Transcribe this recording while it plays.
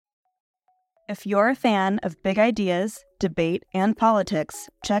If you're a fan of big ideas, debate, and politics,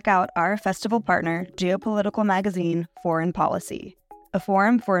 check out our festival partner, geopolitical magazine, Foreign Policy. A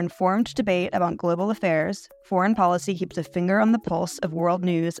forum for informed debate about global affairs, Foreign Policy keeps a finger on the pulse of world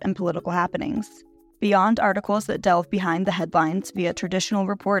news and political happenings. Beyond articles that delve behind the headlines via traditional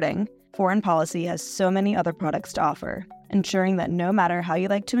reporting, Foreign Policy has so many other products to offer, ensuring that no matter how you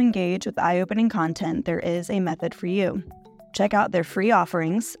like to engage with eye-opening content, there is a method for you. Check out their free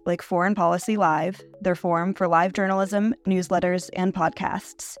offerings like Foreign Policy Live, their forum for live journalism, newsletters, and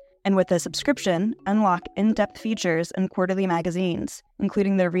podcasts. And with a subscription, unlock in-depth features and quarterly magazines,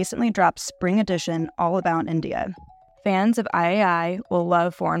 including their recently dropped spring edition all about India. Fans of IAI will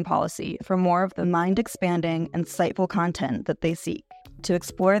love Foreign Policy for more of the mind-expanding, insightful content that they seek. To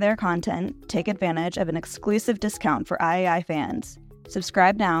explore their content, take advantage of an exclusive discount for IAI fans.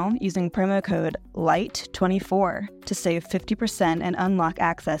 Subscribe now using promo code LIGHT24 to save 50% and unlock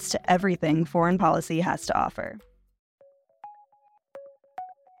access to everything Foreign Policy has to offer.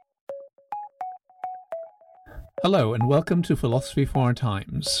 Hello and welcome to Philosophy for Our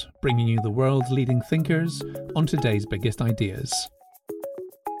Times, bringing you the world's leading thinkers on today's biggest ideas.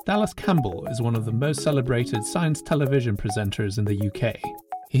 Dallas Campbell is one of the most celebrated science television presenters in the UK.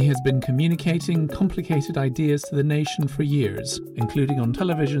 He has been communicating complicated ideas to the nation for years, including on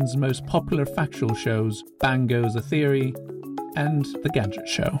television's most popular factual shows, Bang Goes a Theory and The Gadget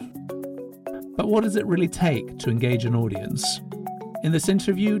Show. But what does it really take to engage an audience? In this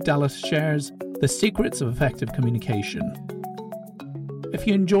interview, Dallas shares the secrets of effective communication. If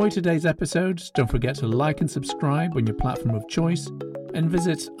you enjoy today's episode, don't forget to like and subscribe on your platform of choice and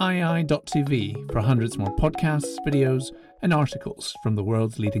visit ii.tv for hundreds more podcasts, videos, and articles from the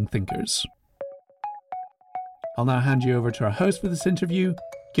world's leading thinkers. I'll now hand you over to our host for this interview,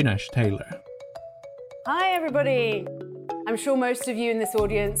 Ganesh Taylor. Hi everybody! I'm sure most of you in this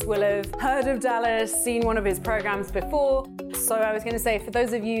audience will have heard of Dallas, seen one of his programs before. So I was going to say, for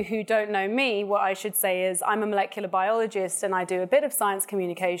those of you who don't know me, what I should say is I'm a molecular biologist and I do a bit of science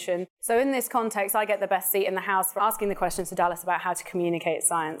communication. So in this context, I get the best seat in the house for asking the questions to Dallas about how to communicate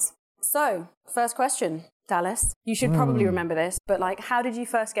science. So, first question, Dallas. You should probably remember this, but how did you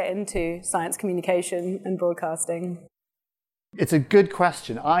first get into science communication and broadcasting? It's a good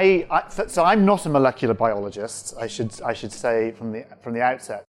question. So I'm not a molecular biologist. I should say from the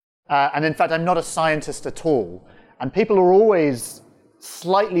outset, and in fact, I'm not a scientist at all. And people are always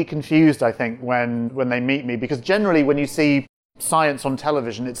slightly confused, I think, when they meet me, because generally, when you see science on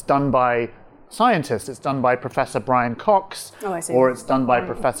television, it's done by scientists. It's done by Professor Brian Cox, or it's done by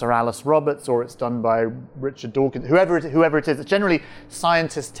Professor Alice Roberts, or it's done by Richard Dawkins, whoever it is. It's generally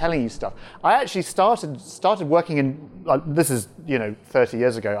scientists telling you stuff. I actually started working in, this is 30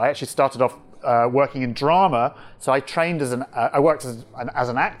 years ago. I actually started off working in drama. So I trained I worked as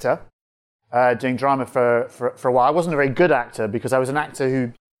an actor, doing drama for a while. I wasn't a very good actor because I was an actor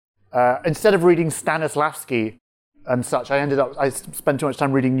who, instead of reading Stanislavski and such, I spent too much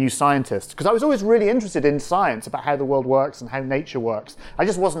time reading New Scientist because I was always really interested in science, about how the world works and how nature works. I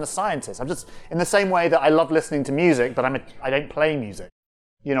just wasn't a scientist. I'm just in the same way that I love listening to music, but I don't play music.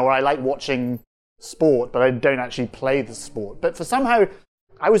 Or I like watching sport, but I don't actually play the sport. But somehow,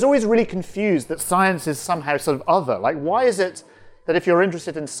 I was always really confused that science is somehow sort of other. Why is it that if you're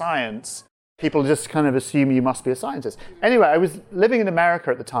interested in science, people just kind of assume you must be a scientist? Anyway, I was living in America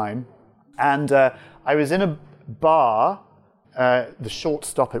at the time, and I was in a bar, the short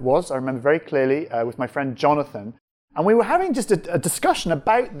stop it was, I remember very clearly, with my friend Jonathan, and we were having just a discussion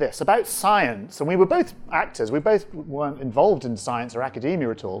about science, and we were both actors, we both weren't involved in science or academia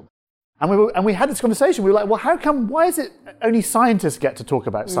at all, and we had this conversation. We were like, well, why is it only scientists get to talk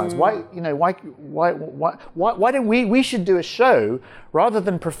about science? Why don't we should do a show rather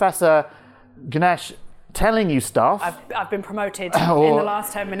than Professor Ganesh telling you stuff. I've been promoted in the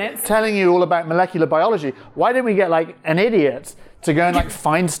last 10 minutes. Telling you all about molecular biology. Why don't we get an idiot to go and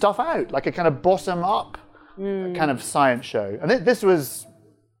find stuff out, like a kind of bottom-up kind of science show? And this was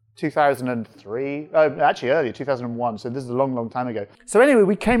 2003, actually earlier, 2001, so this is a long, long time ago. So anyway,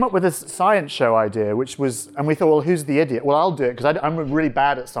 we came up with this science show idea, and we thought, well, who's the idiot? Well, I'll do it, because I'm really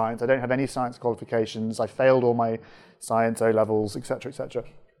bad at science. I don't have any science qualifications. I failed all my science O-levels, etc., etc.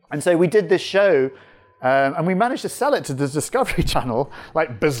 And so we did this show, and we managed to sell it to the Discovery Channel,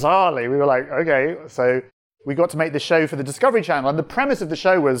 bizarrely. We were like, okay, so we got to make this show for the Discovery Channel. And the premise of the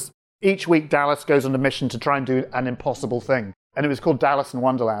show was each week Dallas goes on a mission to try and do an impossible thing. And it was called Dallas in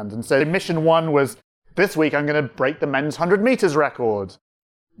Wonderland. And so mission one was, this week I'm going to break the men's 100 meters record.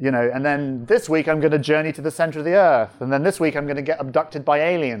 And then this week I'm going to journey to the center of the earth. And then this week I'm going to get abducted by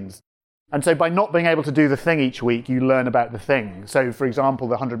aliens. And so by not being able to do the thing each week, you learn about the thing. So for example,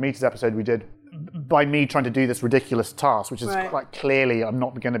 the 100 meters episode we did, by me trying to do this ridiculous task, which is quite clearly I'm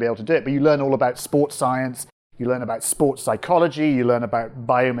not going to be able to do it, but you learn all about sports science, you learn about sports psychology, you learn about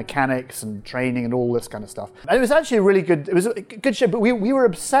biomechanics and training and all this kind of stuff. And it was actually it was a good show, but we were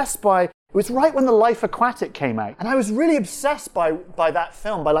obsessed by, it was right when The Life Aquatic came out. And I was really obsessed by that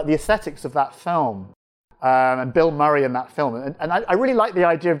film, by like the aesthetics of that film. And Bill Murray in that film. And I really like the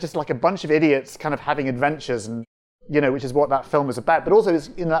idea of just like a bunch of idiots kind of having adventures, and which is what that film was about. But also it's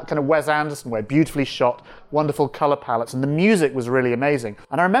in that kind of Wes Anderson way, beautifully shot, wonderful color palettes, and the music was really amazing.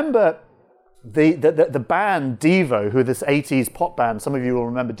 And I remember the band Devo, who are this 80s pop band, some of you will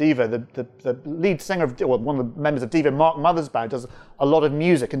remember Devo, the lead singer of, one of the members of Devo, Mark Mothersbaugh, band, does a lot of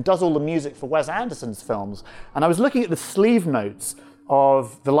music and does all the music for Wes Anderson's films. And I was looking at the sleeve notes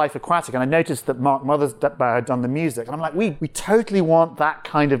of The Life Aquatic, and I noticed that Mark Mothersbaugh had done the music, and I'm like, we totally want that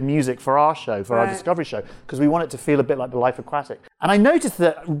kind of music for our show, for our Discovery show, because we want it to feel a bit like The Life Aquatic. And I noticed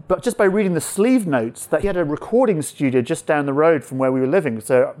that, but just by reading the sleeve notes, that he had a recording studio just down the road from where we were living.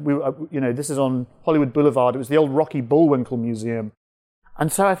 So this is on Hollywood Boulevard. It was the old Rocky Bullwinkle Museum,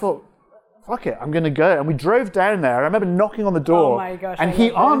 and so I thought, fuck it, I'm going to go. And we drove down there. I remember knocking on the door, and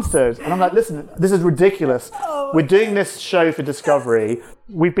he answered. And I'm like, listen, this is ridiculous. We're doing this show for Discovery.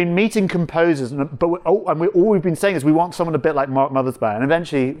 We've been meeting composers, all we've been saying is we want someone a bit like Mark Mothersbaugh. And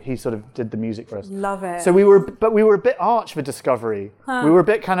eventually, he sort of did the music for us. Love it. So we were a bit arch for Discovery. Huh. We were a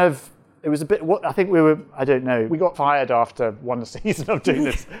bit kind of. It was a bit. I think we were. I don't know. We got fired after one season of doing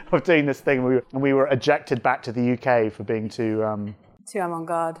this thing, and we were ejected back to the UK for being too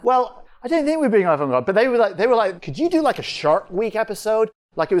avant-garde. Well, I don't think we were being avant-garde, but they were like, could you do like a Shark Week episode?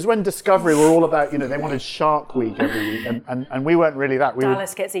 Like it was when Discovery were all about, they wanted Shark Week every week, and we weren't really that.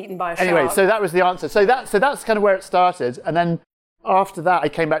 Dallas gets eaten by a shark. Anyway, so that was the answer. So that's kind of where it started, and then after that, I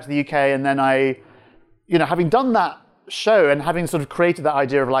came back to the UK, and then I, having done that show and having sort of created that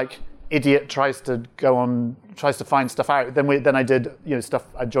idea of like idiot tries to find stuff out. Then I did stuff.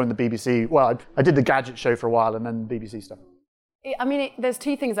 I joined the BBC. Well, I did the Gadget show for a while, and then BBC stuff. I mean, there's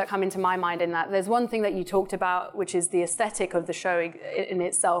two things that come into my mind in that. There's one thing that you talked about, which is the aesthetic of the show in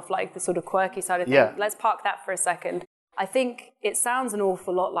itself, like the sort of quirky side of things. Yeah. Let's park that for a second. I think it sounds an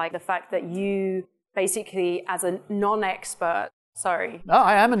awful lot like the fact that you basically, as a non-expert, No,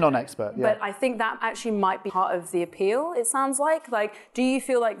 I am a non-expert, yeah. But I think that actually might be part of the appeal, it sounds like. Like, do you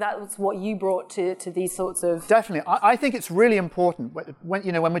feel like that was what you brought to these sorts of... Definitely. I think it's really important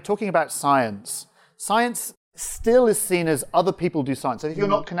when we're talking about science still is seen as other people do science. So if you're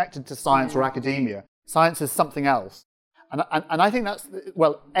not connected to science or academia, science is something else. And I think that's,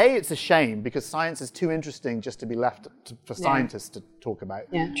 well, A, it's a shame because science is too interesting just to be left for scientists to talk about.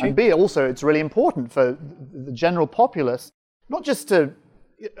 Yeah, true. And B, also, it's really important for the general populace, not just to,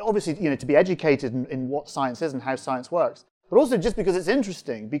 obviously, to be educated in what science is and how science works, but also just because it's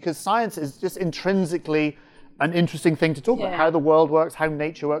interesting, because science is just intrinsically an interesting thing to talk about, how the world works, how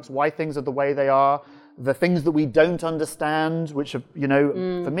nature works, why things are the way they are, the things that we don't understand, which are,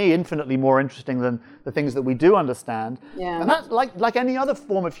 for me, infinitely more interesting than the things that we do understand. Yeah. And that's like any other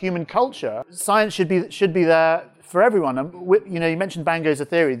form of human culture. Science should be there for everyone. And you mentioned Bang Goes the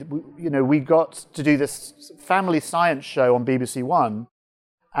Theory. We got to do this family science show on BBC One,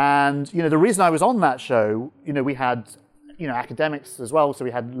 and the reason I was on that show, we had academics as well. So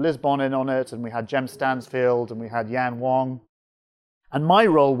we had Liz Bonin on it, and we had Jem Stansfield, and we had Yan Wong. And my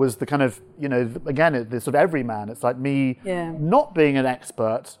role was the kind of, again, the sort of everyman. It's like me not being an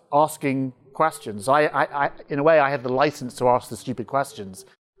expert, asking questions. I in a way, I have the license to ask the stupid questions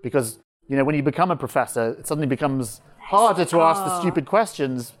because, when you become a professor, it suddenly becomes harder to ask the stupid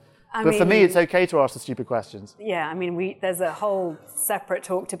questions. But for me, it's okay to ask the stupid questions. Yeah, I mean, there's a whole separate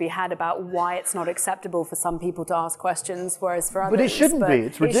talk to be had about why it's not acceptable for some people to ask questions, whereas for others... But it shouldn't be.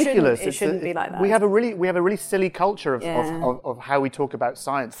 It's ridiculous. It shouldn't be like that. We have a really silly culture of how we talk about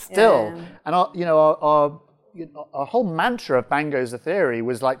science still. Yeah. And our whole mantra of Bang Goes the Theory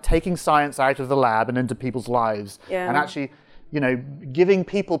was like taking science out of the lab and into people's lives. Yeah. And actually, giving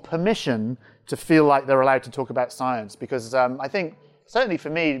people permission to feel like they're allowed to talk about science. Because I think... Certainly for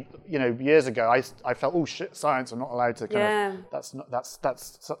me, years ago, I felt, oh shit, science, I'm not allowed to that's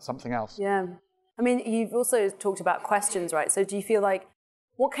something else. Yeah. I mean, you've also talked about questions, right? So do you feel like,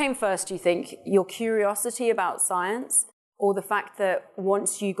 what came first, do you think? Your curiosity about science or the fact that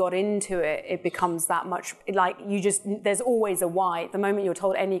once you got into it, it becomes that much, like there's always a why. The moment you're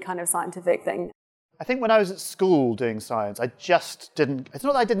told any kind of scientific thing. I think when I was at school doing science, I just didn't, it's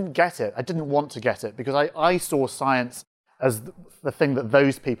not that I didn't get it. I didn't want to get it because I saw science as the thing that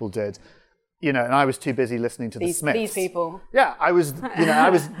those people did. and I was too busy listening to the Smiths. These people. Yeah, I was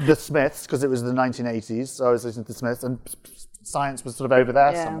the Smiths because it was the 1980s, so I was listening to the Smiths, and science was sort of over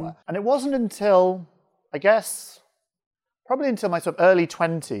there somewhere. And it wasn't until, I guess, probably until my sort of early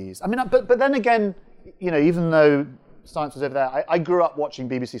 20s. I mean, but then again, even though science was over there, I grew up watching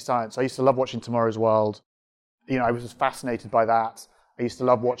BBC Science. I used to love watching Tomorrow's World. I was fascinated by that. I used to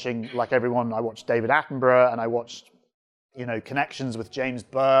love watching, like everyone, I watched David Attenborough, and I watched, Connections with James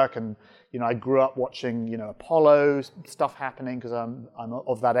Burke, and I grew up watching, Apollo stuff happening because I'm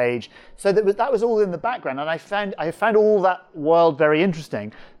of that age. So that was all in the background, and I found all that world very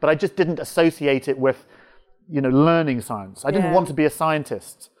interesting, but I just didn't associate it with, learning science. I didn't want to be a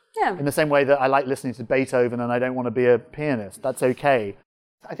scientist. Yeah. In the same way that I like listening to Beethoven and I don't want to be a pianist. That's okay.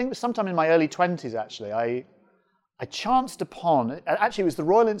 I think it was sometime in my early 20s, actually, I chanced upon, actually it was the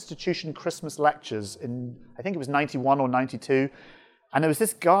Royal Institution Christmas Lectures in, I think it was 91 or 92, and there was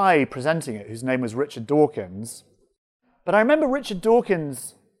this guy presenting it whose name was Richard Dawkins. But I remember Richard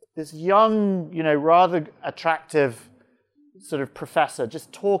Dawkins, this young, rather attractive sort of professor,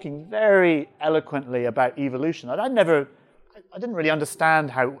 just talking very eloquently about evolution. I didn't really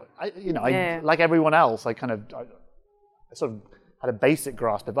understand how, like everyone else, I sort of had a basic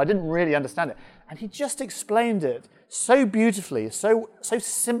grasp of it, but I didn't really understand it. And he just explained it so beautifully, so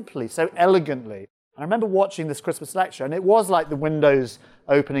simply, so elegantly. And I remember watching this Christmas lecture, and it was like the windows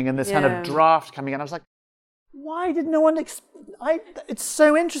opening and this kind of draft coming in. I was like, why did no one... it's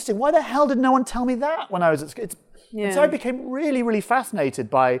so interesting. Why the hell did no one tell me that when I was at school? And so I became really, really fascinated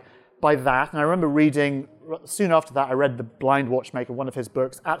by that. And I remember reading, soon after that, I read The Blind Watchmaker, one of his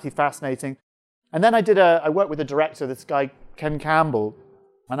books, absolutely fascinating. And then I worked with a director, this guy, Ken Campbell,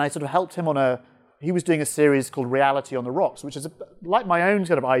 and I sort of helped him he was doing a series called Reality on the Rocks, which is like my own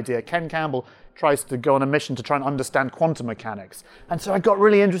sort of idea. Ken Campbell tries to go on a mission to try and understand quantum mechanics. And so I got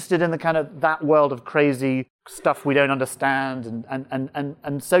really interested in the kind of that world of crazy stuff we don't understand.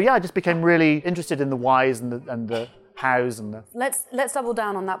 And so, I just became really interested in the whys and the hows and the... Let's double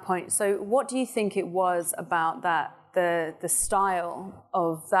down on that point. So what do you think it was about that, the style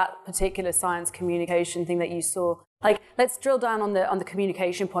of that particular science communication thing that you saw? Like, let's drill down on the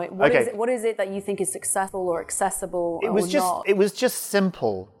communication point. What is it that you think is successful or accessible or not? It was just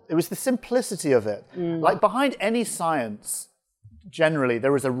simple. It was the simplicity of it. Like, behind any science, generally,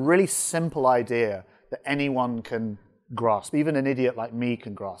 there is a really simple idea that anyone can grasp. Even an idiot like me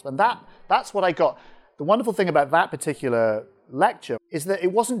can grasp. And that's what I got. The wonderful thing about that particular lecture is that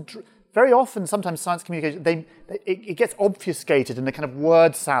it wasn't... Very often, sometimes science communication, it gets obfuscated in a kind of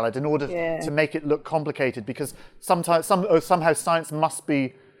word salad in order to make it look complicated, because somehow science must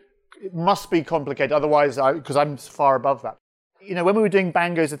be complicated. Otherwise, because I'm far above that. When we were doing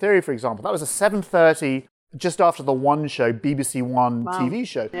Bang Goes the Theory, for example, that was a 7:30, just after the One show, BBC One TV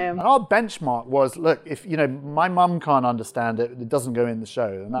show. Yeah. And our benchmark was, look, if my mum can't understand it, it doesn't go in the show.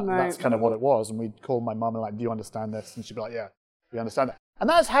 And that's kind of what it was. And we'd call my mum and like, do you understand this? And she'd be like, yeah, we understand that. And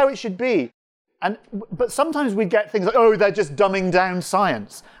that's how it should be. But sometimes we get things like, oh, they're just dumbing down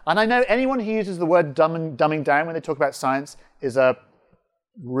science. And I know anyone who uses the word dumbing down when they talk about science is a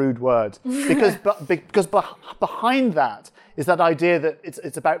rude word. Because behind that is that idea that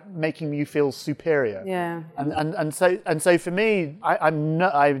it's about making you feel superior. Yeah. And so for me, I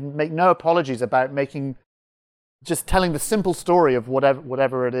make no apologies about just telling the simple story of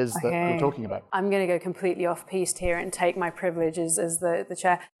whatever it is that we're talking about. I'm going to go completely off-piste here and take my privileges as the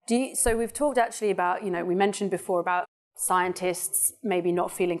chair. So we've talked actually about, we mentioned before about scientists maybe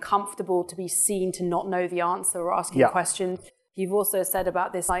not feeling comfortable to be seen to not know the answer or asking questions. You've also said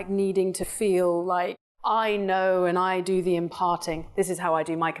about this like needing to feel like, I know and I do the imparting. This is how I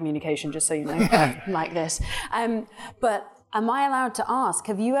do my communication, just so you know, like this. But am I allowed to ask,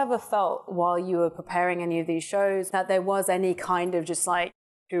 have you ever felt while you were preparing any of these shows that there was any kind of just like,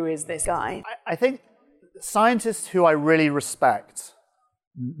 who is this guy? I think scientists who I really respect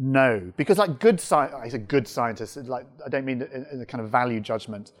know, because like I say good scientists, like I don't mean in a kind of value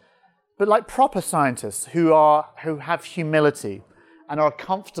judgment, but like proper scientists who have humility and are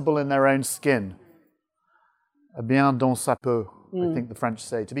comfortable in their own skin. Bien dans sa peau, I think the French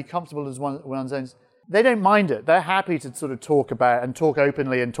say, to be comfortable as one's own. They don't mind it. They're happy to sort of talk about and talk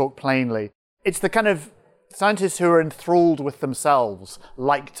openly and talk plainly. It's the kind of scientists who are enthralled with themselves,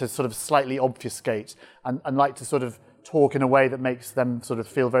 like to sort of slightly obfuscate and like to sort of talk in a way that makes them sort of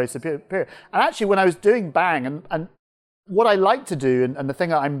feel very superior. And actually, when I was doing Bang, and what I like to do, and the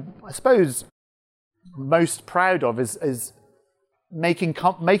thing that I'm, I suppose, most proud of is making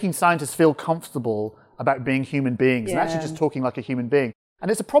scientists feel comfortable about being human beings and actually just talking like a human being. And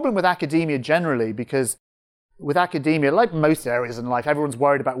it's a problem with academia generally, because with academia, like most areas in life, everyone's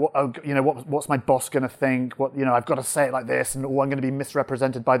worried about what's my boss going to think? I've got to say it like this, and I'm going to be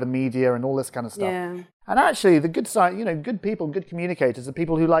misrepresented by the media and all this kind of stuff. Yeah. And actually, the good people, good communicators are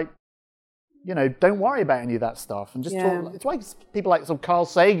people who don't worry about any of that stuff and just talk. It's why people like Carl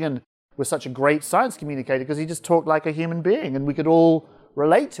Sagan was such a great science communicator, because he just talked like a human being, and we could all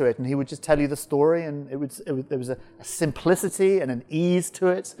relate to it, and he would just tell you the story, and there was a simplicity and an ease to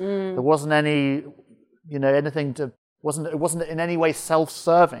it. There wasn't any it wasn't in any way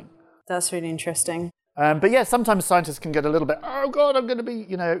self-serving. That's really interesting. But yeah, sometimes scientists can get a little bit, oh God, I'm going to be,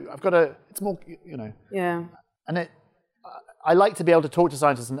 I've got to, it's more, Yeah. And I like to be able to talk to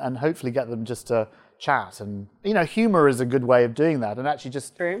scientists and hopefully get them just to chat. And, humor is a good way of doing that, and actually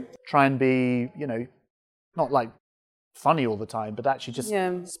just try and be, not like funny all the time, but actually just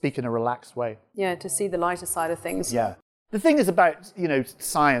speak in a relaxed way. Yeah, to see the lighter side of things. Yeah. The thing is about,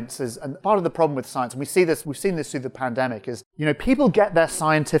 science is, and part of the problem with science, and we've seen this through the pandemic, is, people get their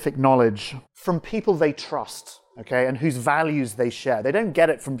scientific knowledge from people they trust, okay, and whose values they share. They don't get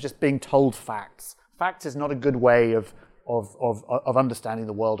it from just being told facts. Facts is not a good way of understanding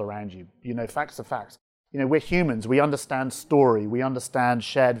the world around you. Facts are facts. We're humans. We understand story. We understand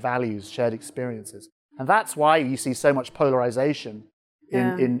shared values, shared experiences. And that's why you see so much polarization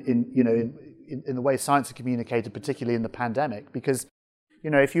in the way science is communicated, particularly in the pandemic, because,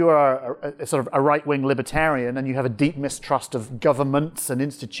 if you are a sort of a right-wing libertarian and you have a deep mistrust of governments and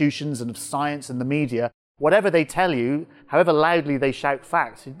institutions and of science and the media, whatever they tell you, however loudly they shout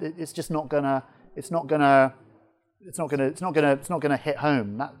facts, it's just not gonna hit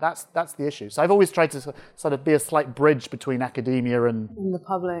home. That's the issue. So I've always tried to sort of be a slight bridge between academia and the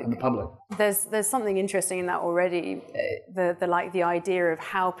public. There's something interesting in that already. The idea of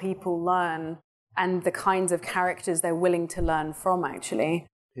how people learn and the kinds of characters they're willing to learn from, actually.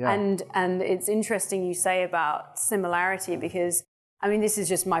 Yeah. And it's interesting you say about similarity, because this is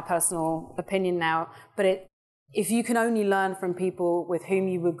just my personal opinion now, but if you can only learn from people with whom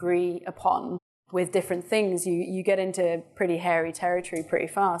you agree upon with different things, you get into pretty hairy territory pretty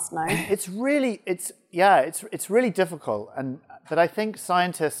fast, no? It's really difficult, but I think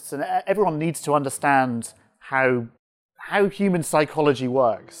scientists and everyone needs to understand how human psychology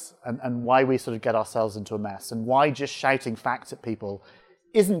works and why we sort of get ourselves into a mess, and why just shouting facts at people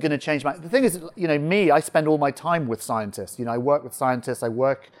isn't going to change the thing is, I spend all my time with scientists. I work with scientists, I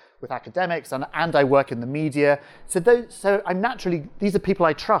work with academics, and I work in the media. So I'm naturally, these are people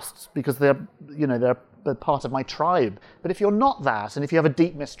I trust because they're part of my tribe. But if you're not that, and if you have a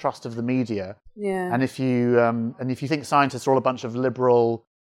deep mistrust of the media, and if you think scientists are all a bunch of liberal,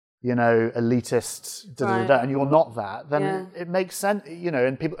 elitist, and you're not that, then it makes sense,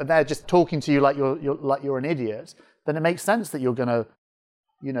 and they're just talking to you like you're an idiot. Then it makes sense that you're gonna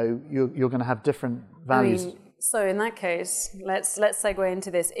have different values. So in that case, let's segue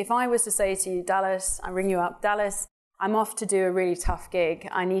into this. If I was to say to you, Dallas, I ring you up, Dallas, I'm off to do a really tough gig.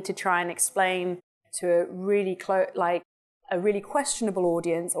 I need to try and explain to a really questionable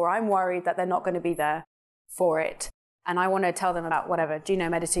audience, or I'm worried that they're not going to be there for it. And I want to tell them about whatever,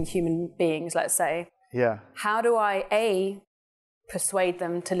 genome editing human beings, let's say. Yeah. How do I, A, persuade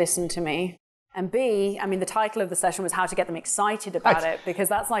them to listen to me? And B, the title of the session was how to get them excited about it, because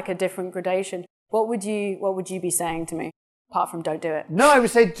that's like a different gradation. What would you be saying to me, apart from don't do it? No, I would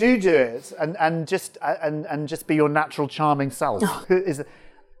say do it, and just be your natural charming self.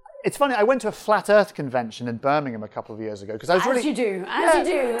 It's funny. I went to a flat Earth convention in Birmingham a couple of years ago because I was as you do.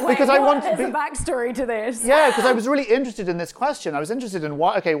 Wait, because I wanted there's a backstory to this. Yeah, because I was really interested in this question. I was interested in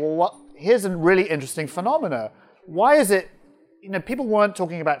why. Okay, well, here's a really interesting phenomena. Why is it? People weren't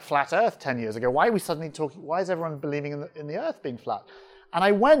talking about flat Earth 10 years ago. Why are we suddenly talking? Why is everyone believing in the Earth being flat? And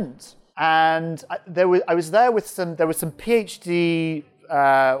I went. And I was there with some PhD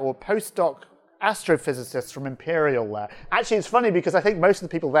or postdoc astrophysicists from Imperial there. Actually, it's funny because I think most of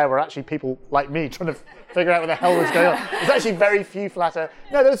the people there were actually people like me trying to figure out what the hell was going on. There's actually very few flat Earth.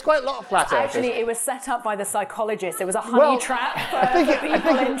 No, there was quite a lot of flat Earthers. Actually, it was set up by the psychologists. It was a honey trap for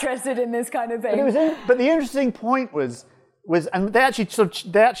people interested in this kind of thing. But the interesting point was, and there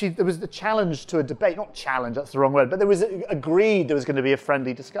was a challenge to a debate. Not challenge, that's the wrong word, but there was agreed there was going to be a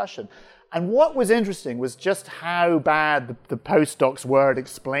friendly discussion. And what was interesting was just how bad the postdocs were at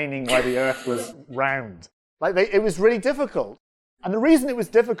explaining why the Earth was round. It was really difficult. And the reason it was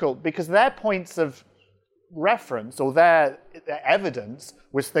difficult, because their points of reference or their evidence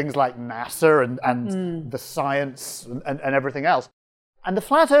was things like NASA and the science and everything else. And the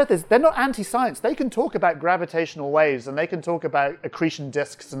flat earthers, they're not anti-science. They can talk about gravitational waves, and they can talk about accretion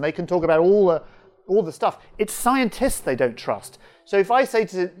disks, and they can talk about all the stuff. It's scientists they don't trust. So if I say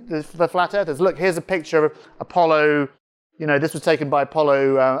to the flat earthers, look, here's a picture of Apollo, this was taken by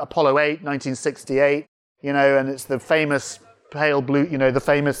Apollo 8, 1968, and it's the famous pale blue, the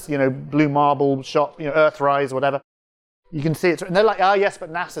famous, blue marble shot, Earthrise or whatever. You can see it. And they're like, yes,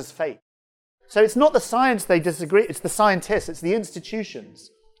 but NASA's fake. So it's not the science they disagree, it's the scientists, it's the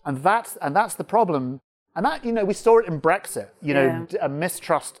institutions. And that's the problem. And that, we saw it in Brexit, a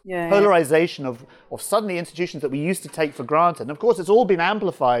mistrust, polarization of suddenly institutions that we used to take for granted. And of course, it's all been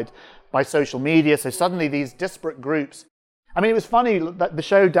amplified by social media. So suddenly these disparate groups. I mean, it was funny that the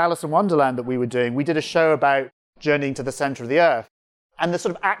show Dallas in Wonderland that we were doing, we did a show about journeying to the center of the earth. And the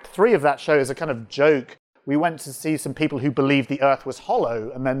sort of act 3 of that show is a kind of joke. We went to see some people who believed the earth was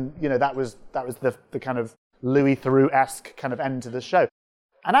hollow. And then, that was the kind of Louis Theroux-esque kind of end to the show.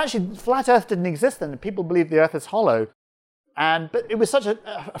 And actually, flat Earth didn't exist then. People believed the Earth is hollow, but it was such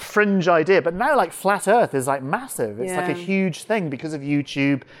a fringe idea. But now, like, flat Earth is like massive. It's like a huge thing because of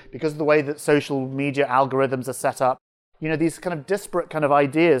YouTube, because of the way that social media algorithms are set up. These kind of disparate kind of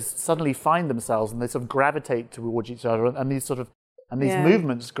ideas suddenly find themselves and they sort of gravitate towards each other, and these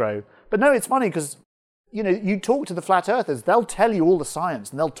movements grow. But no, it's funny because you talk to the flat Earthers, they'll tell you all the science,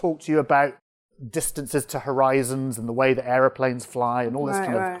 and they'll talk to you about distances to horizons and the way that aeroplanes fly and all this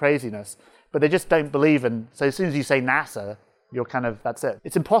kind of craziness. But they just don't believe in... So as soon as you say NASA, you're kind of... That's it.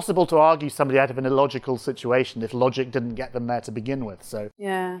 It's impossible to argue somebody out of an illogical situation if logic didn't get them there to begin with. So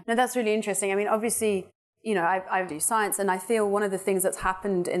yeah. No, that's really interesting. I mean, obviously, I do science, and I feel one of the things that's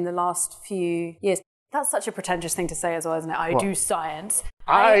happened in the last few years... That's such a pretentious thing to say as well, isn't it? I do science.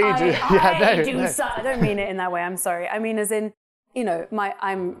 I do science. I don't mean it in that way. I'm sorry. I mean as in...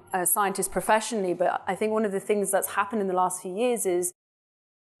 I'm a scientist professionally, but I think one of the things that's happened in the last few years is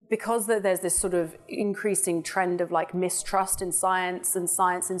because there's this sort of increasing trend of like mistrust in science and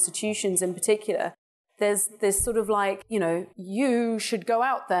science institutions in particular, there's this sort of like, you should go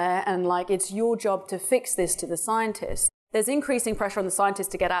out there and like it's your job to fix this to the scientists. There's increasing pressure on the scientists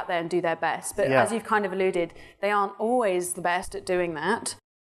to get out there and do their best. But as you've kind of alluded, they aren't always the best at doing that.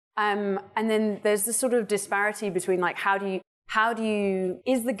 And then there's this sort of disparity between like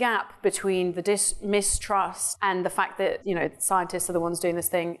is the gap between the mistrust and the fact that, scientists are the ones doing this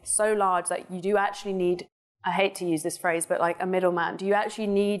thing so large that you do actually need, I hate to use this phrase, but like a middleman. Do you actually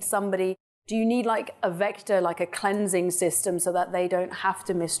need somebody, do you need like a vector, like a cleansing system so that they don't have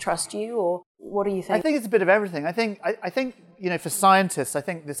to mistrust you? Or what do you think? I think it's a bit of everything. I think, for scientists, I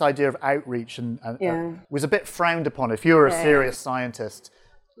think this idea of outreach was a bit frowned upon. If you were a serious scientist,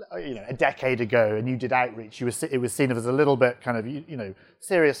 a decade ago, and you did outreach, it was seen as a little bit kind of,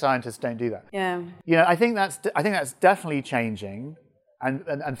 serious scientists don't do that. Yeah. I think that's definitely changing,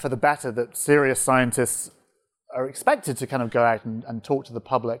 and for the better, that serious scientists are expected to kind of go out and talk to the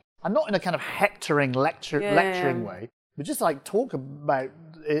public, and not in a kind of hectoring lecturing way, but just like talk about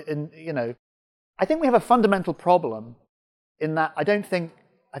it. I think we have a fundamental problem in that I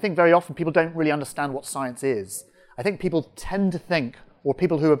think very often people don't really understand what science is. I think people tend to think, or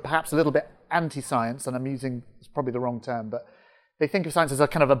people who are perhaps a little bit anti-science, and I'm using, it's probably the wrong term, but they think of science as a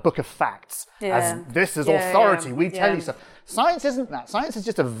kind of a book of facts, as this is authority, we tell you stuff. Science isn't that. Science is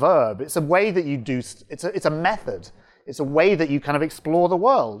just a verb. It's a way that you do, it's a method. It's a way that you kind of explore the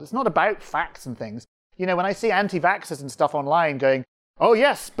world. It's not about facts and things. When I see anti-vaxxers and stuff online going, oh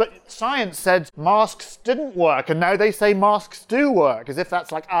yes, but science said masks didn't work, and now they say masks do work, as if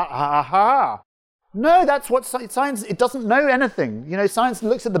that's like, No, that's what science, it doesn't know anything. Science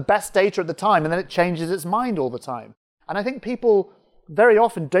looks at the best data at the time and then it changes its mind all the time. And I think people very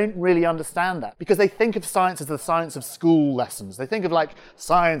often don't really understand that because they think of science as the science of school lessons. They think of like,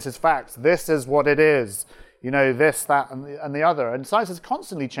 science is facts, this is what it is, this, that, and the other. And science is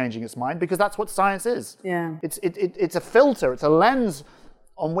constantly changing its mind because that's what science is. Yeah. It's a filter, it's a lens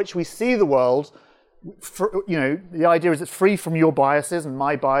on which we see the world. The idea is it's free from your biases and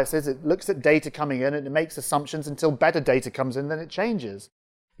my biases. It looks at data coming in and it makes assumptions until better data comes in, then it changes.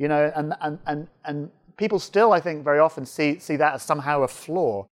 And people still, I think, very often see that as somehow a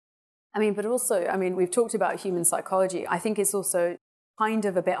flaw. But also, we've talked about human psychology. I think it's also kind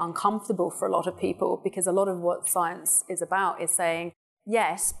of a bit uncomfortable for a lot of people because a lot of what science is about is saying,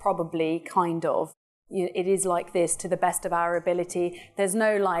 yes, probably, kind of. It is like this to the best of our ability. There's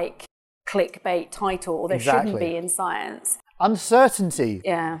no like clickbait title, or there shouldn't be in science. Uncertainty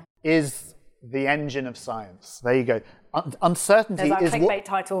is the engine of science. There you go. Uncertainty There's our is clickbait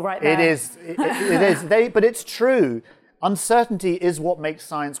title right there. It is. It is. But it's true. Uncertainty is what makes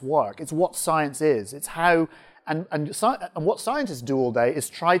science work. It's what science is. It's how, and what scientists do all day is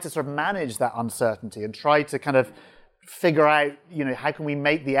try to sort of manage that uncertainty and try to kind of figure out, how can we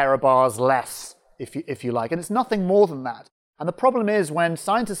make the error bars less, if you like. And it's nothing more than that. And the problem is when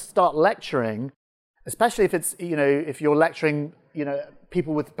scientists start lecturing, especially if it's, if you're lecturing,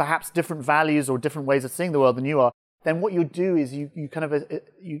 people with perhaps different values or different ways of seeing the world than you are, then what you do is you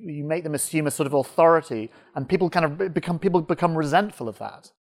make them assume a sort of authority, and people become resentful of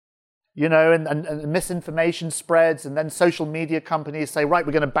that. And misinformation spreads, and then social media companies say, right,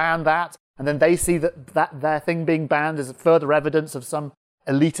 we're going to ban that, and then they see that their thing being banned is further evidence of some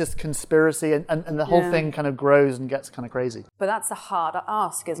elitist conspiracy, and the whole thing kind of grows and gets kind of crazy. But that's a hard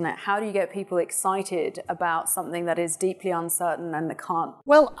ask, isn't it? How do you get people excited about something that is deeply uncertain and that can't?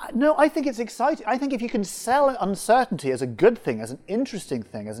 Well, no, I think it's exciting. I think if you can sell uncertainty as a good thing, as an interesting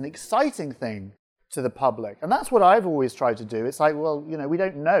thing, as an exciting thing to the public, and that's what I've always tried to do. It's like, well, we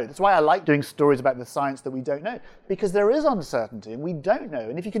don't know. That's why I like doing stories about the science that we don't know, because there is uncertainty and we don't know.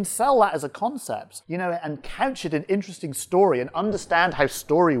 And if you can sell that as a concept, and couch it in interesting story and understand how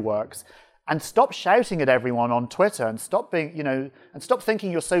story works, and stop shouting at everyone on Twitter, and stop being, and stop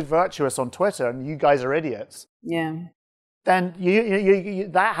thinking you're so virtuous on Twitter and you guys are idiots. Yeah. Then you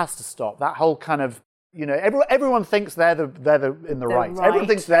that has to stop. That whole kind of, everyone thinks they're in the right. Everyone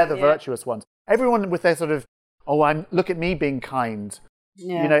thinks they're the virtuous ones. Everyone with their sort of, look at me being kind,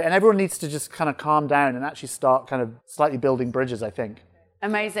 and everyone needs to just kind of calm down and actually start kind of slightly building bridges, I think.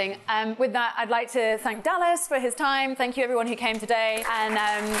 Amazing. With that, I'd like to thank Dallas for his time. Thank you, everyone who came today. And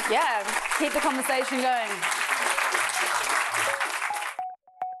keep the conversation going.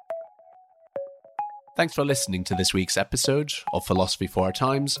 Thanks for listening to this week's episode of Philosophy for Our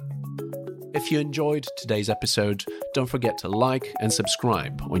Times. If you enjoyed today's episode, don't forget to like and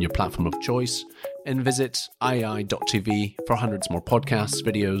subscribe on your platform of choice, and visit iai.tv for hundreds more podcasts,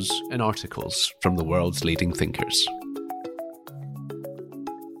 videos, and articles from the world's leading thinkers.